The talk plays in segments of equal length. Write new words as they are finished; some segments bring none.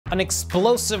An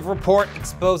explosive report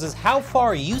exposes how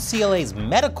far UCLA's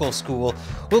medical school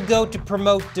will go to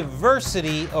promote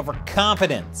diversity over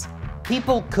competence.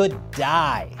 People could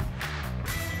die.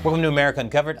 Welcome to America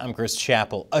Uncovered. I'm Chris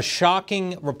Chappell. A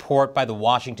shocking report by the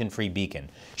Washington Free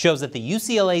Beacon shows that the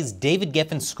UCLA's David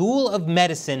Geffen School of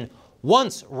Medicine,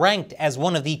 once ranked as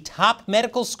one of the top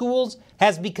medical schools,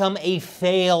 has become a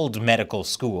failed medical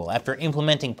school after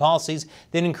implementing policies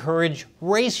that encourage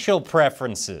racial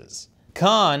preferences.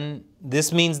 Con,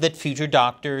 this means that future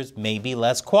doctors may be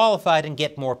less qualified and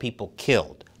get more people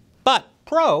killed. But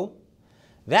pro,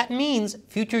 that means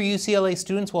future UCLA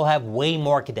students will have way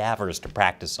more cadavers to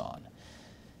practice on.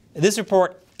 This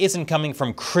report isn't coming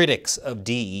from critics of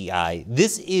DEI.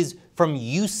 This is from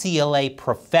UCLA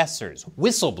professors,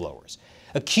 whistleblowers,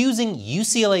 accusing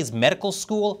UCLA's medical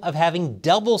school of having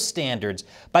double standards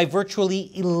by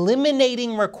virtually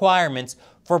eliminating requirements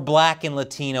for Black and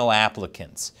Latino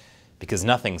applicants. Because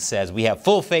nothing says we have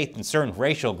full faith in certain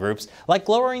racial groups like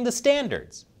lowering the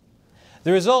standards.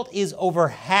 The result is over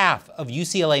half of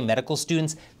UCLA medical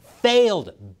students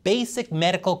failed basic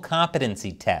medical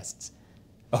competency tests.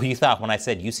 Oh, you thought when I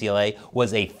said UCLA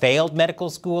was a failed medical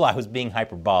school, I was being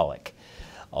hyperbolic.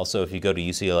 Also, if you go to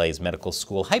UCLA's medical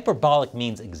school, hyperbolic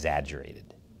means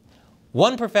exaggerated.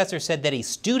 One professor said that a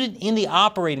student in the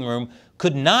operating room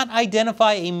could not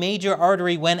identify a major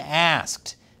artery when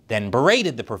asked, then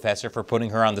berated the professor for putting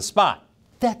her on the spot.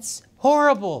 That's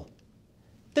horrible.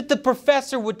 That the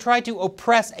professor would try to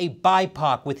oppress a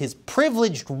BIPOC with his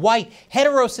privileged white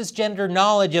heterocisgender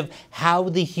knowledge of how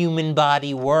the human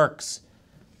body works.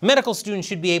 Medical students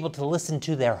should be able to listen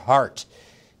to their heart,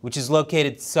 which is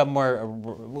located somewhere,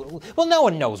 well, no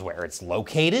one knows where it's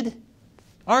located.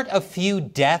 Aren't a few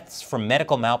deaths from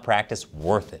medical malpractice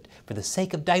worth it for the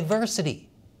sake of diversity?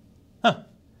 Huh.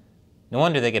 No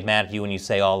wonder they get mad at you when you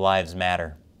say all lives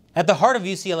matter. At the heart of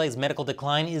UCLA's medical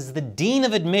decline is the Dean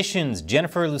of Admissions,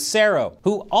 Jennifer Lucero,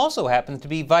 who also happens to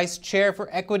be Vice Chair for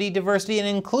Equity, Diversity, and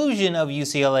Inclusion of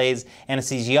UCLA's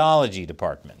Anesthesiology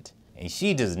Department. And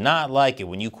she does not like it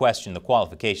when you question the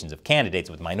qualifications of candidates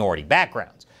with minority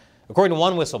backgrounds. According to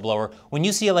one whistleblower, when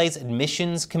UCLA's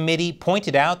admissions committee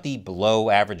pointed out the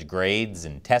below-average grades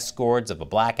and test scores of a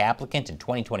Black applicant in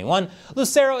 2021,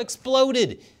 Lucero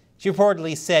exploded. She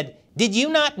reportedly said, "Did you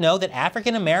not know that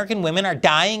African American women are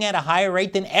dying at a higher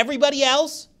rate than everybody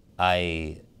else?"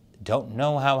 I don't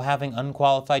know how having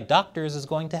unqualified doctors is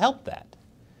going to help that.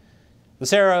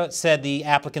 Lucero said the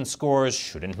applicant scores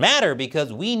shouldn't matter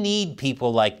because we need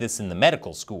people like this in the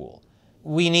medical school.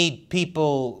 We need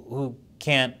people who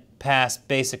can't pass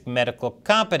basic medical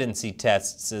competency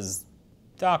tests as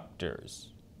doctors.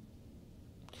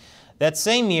 That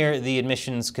same year, the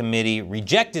admissions committee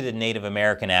rejected a Native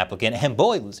American applicant, and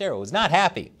boy, Lucero was not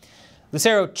happy.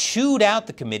 Lucero chewed out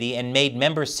the committee and made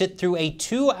members sit through a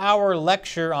 2-hour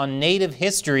lecture on Native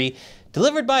history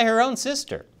delivered by her own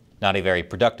sister. Not a very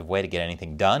productive way to get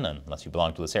anything done unless you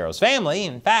belong to Lucero's family.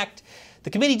 In fact,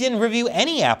 the committee didn't review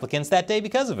any applicants that day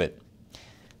because of it.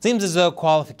 Seems as though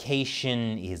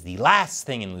qualification is the last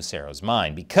thing in Lucero's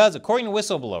mind because, according to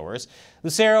whistleblowers,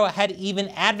 Lucero had even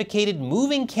advocated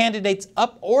moving candidates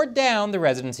up or down the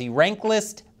residency rank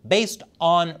list based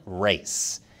on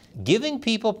race, giving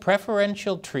people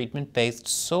preferential treatment based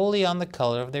solely on the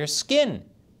color of their skin.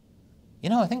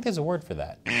 You know, I think there's a word for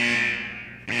that.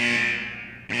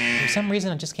 For some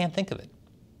reason, I just can't think of it.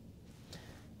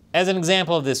 As an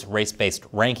example of this race-based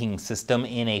ranking system,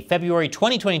 in a February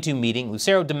 2022 meeting,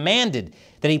 Lucero demanded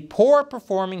that a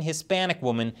poor-performing Hispanic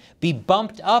woman be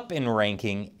bumped up in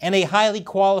ranking and a highly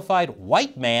qualified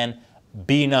white man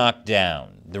be knocked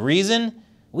down. The reason?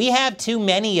 We have too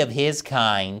many of his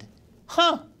kind.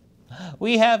 Huh.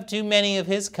 We have too many of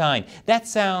his kind. That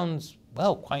sounds,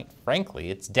 well, quite frankly,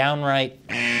 it's downright...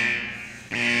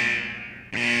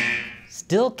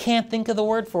 Still can't think of the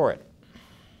word for it.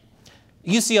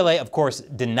 UCLA, of course,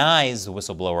 denies the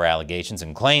whistleblower allegations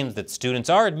and claims that students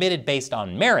are admitted based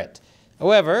on merit.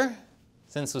 However,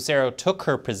 since Lucero took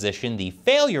her position, the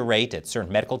failure rate at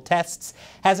certain medical tests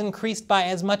has increased by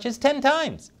as much as 10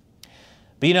 times.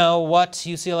 But you know what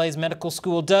UCLA's medical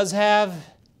school does have?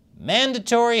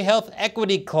 Mandatory health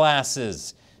equity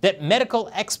classes that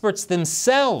medical experts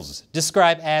themselves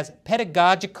describe as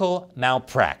pedagogical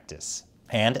malpractice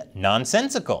and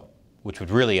nonsensical, which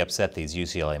would really upset these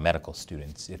UCLA medical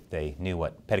students if they knew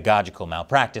what pedagogical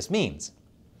malpractice means.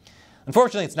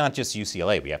 Unfortunately, it's not just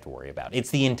UCLA we have to worry about.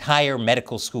 It's the entire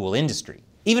medical school industry.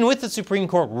 Even with the Supreme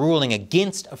Court ruling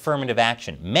against affirmative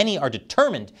action, many are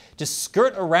determined to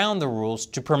skirt around the rules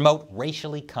to promote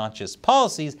racially conscious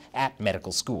policies at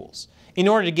medical schools. In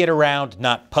order to get around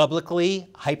not publicly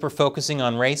hyper-focusing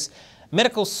on race,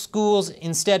 Medical schools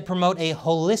instead promote a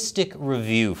holistic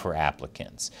review for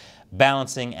applicants,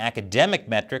 balancing academic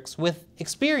metrics with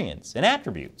experience and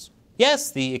attributes.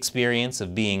 Yes, the experience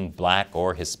of being black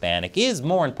or Hispanic is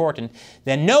more important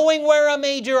than knowing where a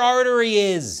major artery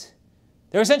is.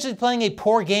 They're essentially playing a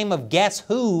poor game of guess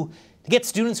who to get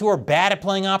students who are bad at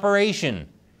playing operation.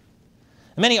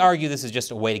 Many argue this is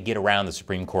just a way to get around the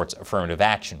Supreme Court's affirmative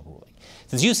action ruling,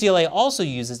 since UCLA also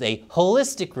uses a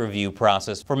holistic review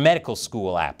process for medical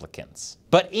school applicants.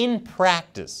 But in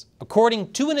practice,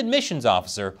 according to an admissions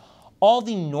officer, all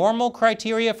the normal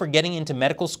criteria for getting into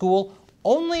medical school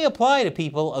only apply to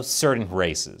people of certain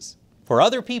races. For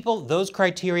other people, those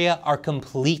criteria are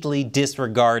completely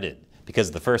disregarded,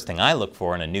 because the first thing I look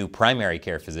for in a new primary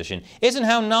care physician isn't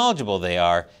how knowledgeable they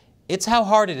are, it's how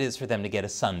hard it is for them to get a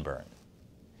sunburn.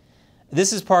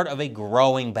 This is part of a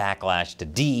growing backlash to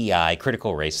DEI,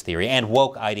 critical race theory, and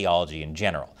woke ideology in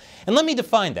general. And let me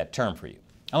define that term for you.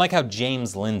 I like how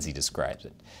James Lindsay describes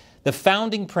it. The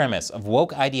founding premise of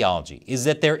woke ideology is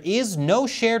that there is no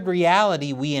shared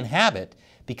reality we inhabit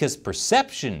because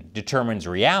perception determines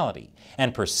reality,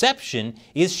 and perception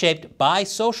is shaped by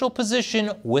social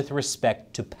position with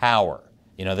respect to power.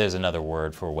 You know, there's another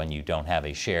word for when you don't have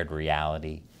a shared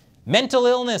reality. Mental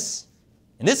illness.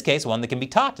 In this case, one that can be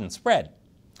taught and spread.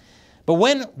 But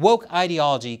when woke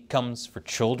ideology comes for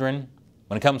children,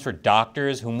 when it comes for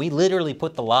doctors whom we literally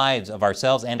put the lives of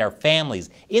ourselves and our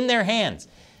families in their hands,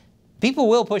 people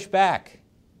will push back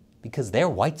because they're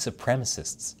white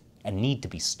supremacists and need to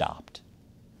be stopped.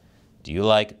 Do you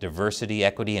like diversity,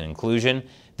 equity, and inclusion?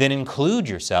 Then include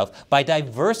yourself by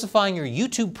diversifying your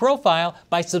YouTube profile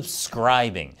by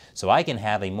subscribing so I can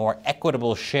have a more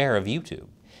equitable share of YouTube.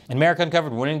 America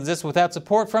Uncovered wouldn't exist without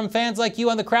support from fans like you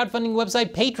on the crowdfunding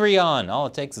website Patreon. All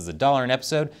it takes is $1 an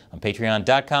episode on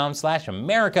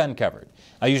patreon.com/America Uncovered.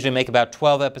 I usually make about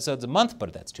 12 episodes a month, but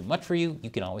if that's too much for you, you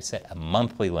can always set a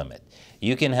monthly limit.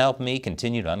 You can help me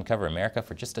continue to uncover America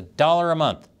for just $1 a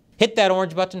month. Hit that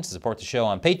orange button to support the show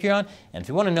on Patreon, and if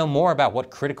you want to know more about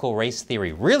what critical race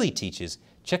theory really teaches,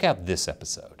 check out this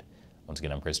episode. Once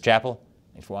again, I'm Chris Chappell.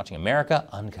 Thanks for watching America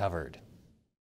Uncovered.